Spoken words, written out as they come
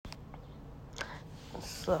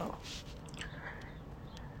So,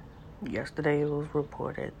 yesterday it was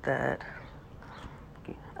reported that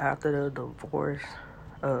after the divorce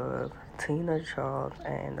of Tina Charles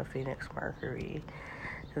and the Phoenix Mercury,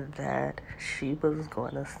 that she was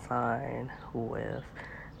going to sign with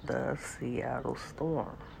the Seattle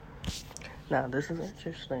Storm. Now, this is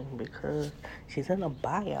interesting because she's in a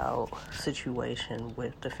buyout situation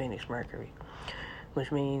with the Phoenix Mercury,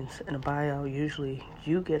 which means in a buyout, usually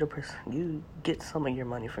you get some of your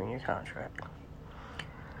money from your contract.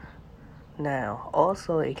 Now,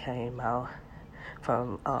 also it came out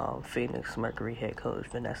from Phoenix Mercury head coach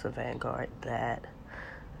Vanessa Vanguard that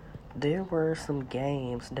there were some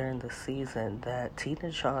games during the season that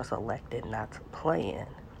Tina Charles elected not to play in,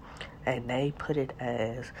 and they put it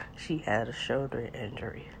as she had a shoulder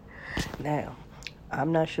injury. Now,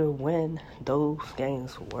 I'm not sure when those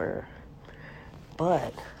games were,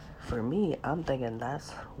 but for me, I'm thinking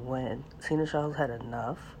that's when Tina Charles had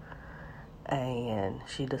enough and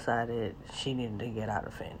she decided she needed to get out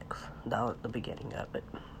of Phoenix. That was the beginning of it.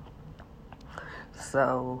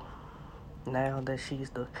 So now that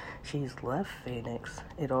she's left Phoenix,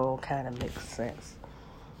 it all kind of makes sense.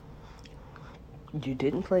 You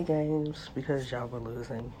didn't play games because y'all were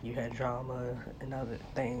losing. You had drama and other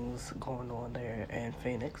things going on there in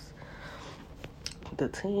Phoenix. The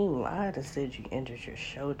team lied and said you injured your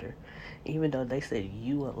shoulder, even though they said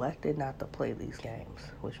you elected not to play these games,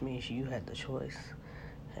 which means you had the choice,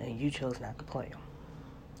 and you chose not to play them.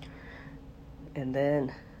 And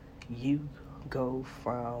then you go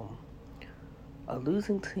from a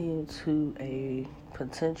losing team to a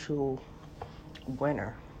potential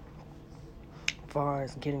winner as far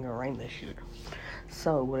as getting a ring this year.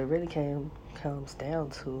 So what it really comes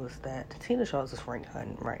down to is that Tina Charles is ranked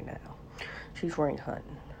hunting right now. She's ranked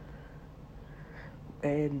hunting.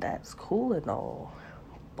 And that's cool and all,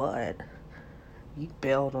 but you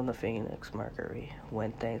bailed on the Phoenix Mercury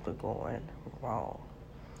when things were going wrong.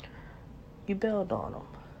 You bailed on them,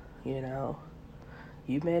 you know.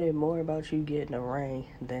 You made it more about you getting a ring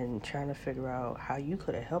than trying to figure out how you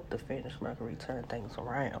could have helped the Phoenix Mercury turn things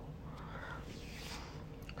around.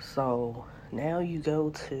 So now you go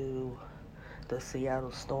to the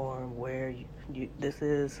Seattle Storm, where this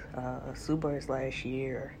is Sue Bird's last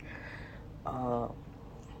year.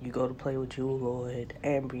 You go to play with Jewell Loyd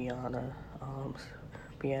and Breanna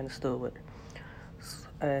Stewart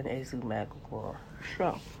and A'ja McElroy.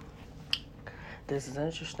 So this is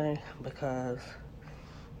interesting because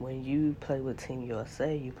when you play with Team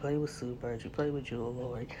USA, you play with Sue Bird, you play with Jewell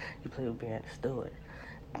Loyd, you play with Breanna Stewart.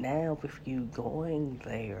 Now, with you going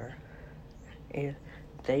there, if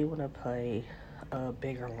they want to play a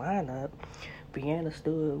bigger lineup, Breanna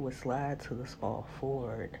Stewart would slide to the small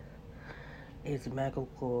forward. A'ja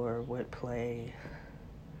McElroy would play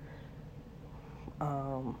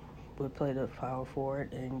the power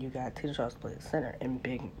forward, and you got Tina Charles play the center in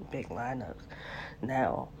big lineups.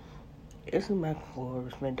 Now, A'ja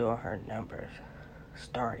McElroy has been doing her numbers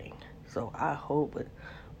starting, so I hope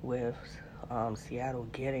with Seattle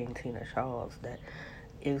getting Tina Charles that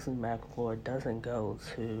A'ja McElroy doesn't go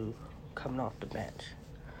to coming off the bench.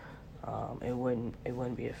 It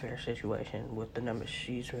wouldn't be a fair situation with the numbers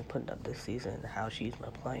she's been putting up this season and how she's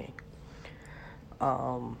been playing.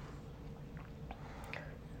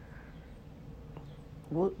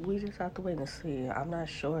 We just have to wait and see. I'm not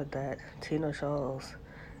sure that Tina Charles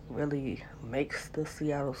really makes the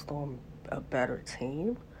Seattle Storm a better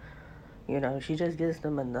team. You know, she just gives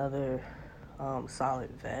them another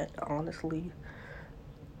solid vet, honestly.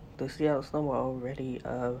 The Seattle Storm were already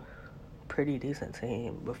a pretty decent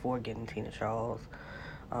team before getting Tina Charles.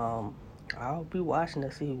 I'll be watching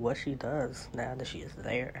to see what she does now that she is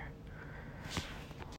there.